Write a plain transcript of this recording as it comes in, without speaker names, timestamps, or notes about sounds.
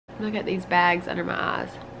Look at these bags under my eyes.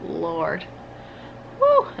 Lord.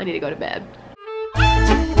 Woo, I need to go to bed. Okay,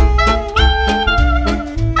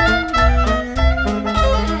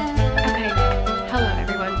 hello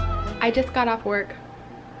everyone. I just got off work.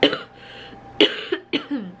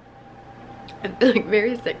 I'm feeling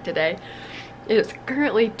very sick today. It's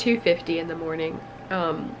currently 2:50 in the morning.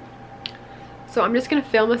 So I'm just gonna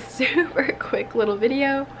film a super quick little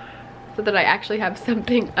video so that I actually have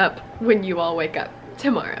something up when you all wake up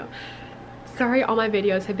tomorrow. Sorry all my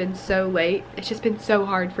videos have been so late. It's just been so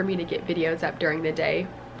hard for me to get videos up during the day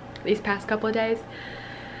these past couple of days.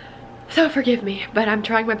 So forgive me, but I'm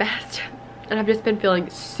trying my best. And I've just been feeling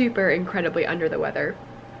super incredibly under the weather.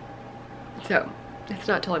 So it's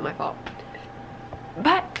not totally my fault.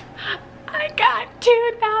 But I got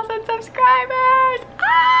 2,000 subscribers!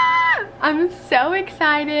 Ah! I'm so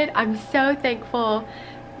excited. I'm so thankful.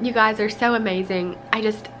 You guys are so amazing.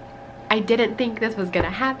 I didn't think this was gonna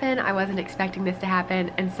happen. I wasn't expecting this to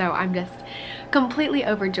happen. And so I'm just completely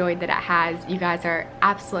overjoyed that it has. You guys are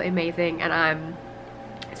absolutely amazing. And I'm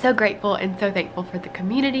so grateful and so thankful for the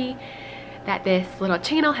community that this little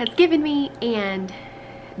channel has given me, and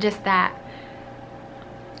just that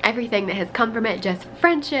everything that has come from it, just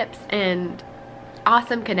friendships and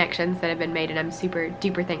awesome connections that have been made, and I'm super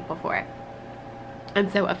duper thankful for it. And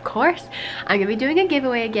so of course I'm gonna be doing a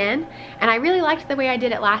giveaway again, and I really liked the way I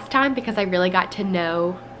did it last time because I really got to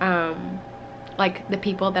know like the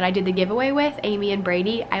people that I did the giveaway with, Amy and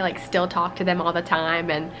Brady. I like still talk to them all the time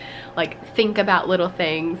and like think about little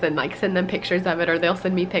things and like send them pictures of it, or they'll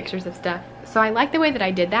send me pictures of stuff. So I like the way that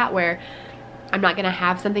I did that, where I'm not gonna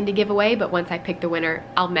have something to give away, but once I pick the winner,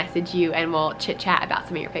 I'll message you and we'll chit chat about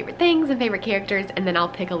some of your favorite things and favorite characters, and then I'll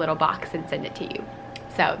pick a little box and send it to you.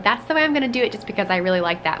 So that's the way I'm gonna do it, just because I really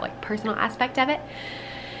like that like personal aspect of it.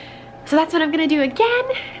 So that's what I'm gonna do again.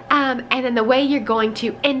 And then the way you're going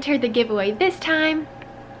to enter the giveaway this time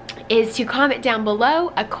is to comment down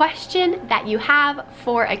below a question that you have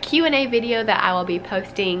for a Q&A video that I will be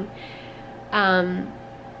posting at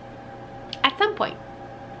some point,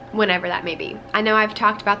 whenever that may be. I know I've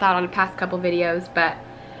talked about that on the past couple videos, but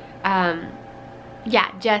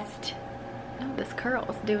yeah, just, oh, this curl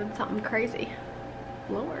is doing something crazy.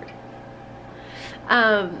 Lord.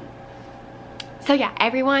 So yeah,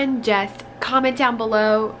 everyone just comment down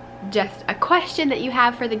below just a question that you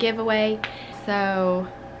have for the giveaway. So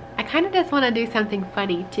I kind of just want to do something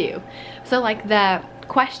funny too. So like the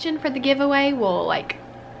question for the giveaway will like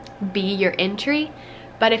be your entry,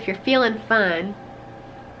 but if you're feeling fun,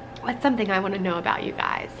 what's something I want to know about you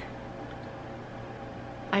guys?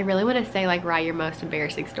 I really want to say like write your most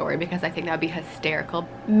embarrassing story, because I think that would be hysterical.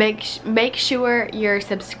 Make sure you're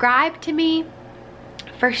subscribed to me.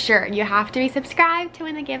 For sure, you have to be subscribed to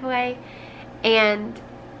win the giveaway. And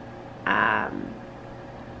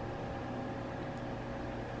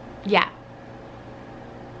yeah.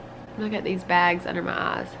 Look at these bags under my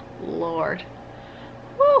eyes. Lord.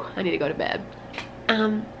 Woo, I need to go to bed.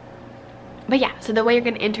 But yeah, so the way you're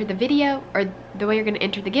going to enter the video, or the way you're going to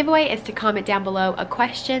enter the giveaway, is to comment down below a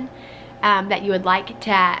question that you would like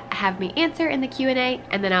to have me answer in the Q&A,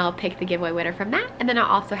 and then I'll pick the giveaway winner from that, and then I'll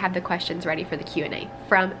also have the questions ready for the Q&A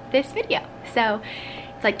from this video. So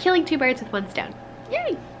it's like killing two birds with one stone.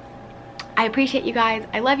 Yay! I appreciate you guys.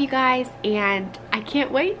 I love you guys, and I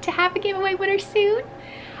can't wait to have a giveaway winner soon.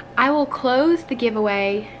 I will close the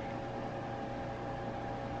giveaway.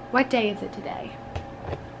 What day is it today?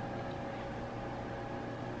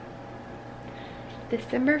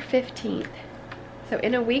 December 15th. So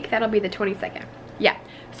in a week, that'll be the 22nd. Yeah,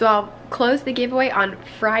 so I'll close the giveaway on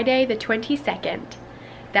Friday the 22nd.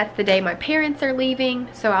 That's the day my parents are leaving,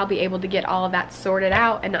 so I'll be able to get all of that sorted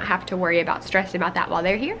out and not have to worry about stressing about that while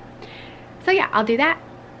they're here. So yeah, I'll do that.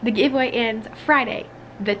 The giveaway ends Friday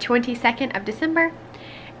the 22nd of December,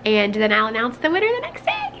 and then I'll announce the winner the next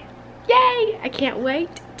day. Yay! I can't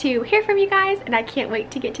wait to hear from you guys, and I can't wait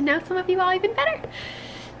to get to know some of you all even better.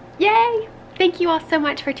 Yay! Thank you all so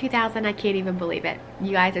much for 2,000. I can't even believe it.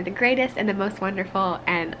 You guys are the greatest and the most wonderful,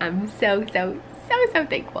 and I'm so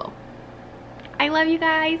thankful. I love you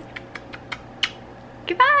guys.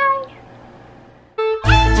 Goodbye.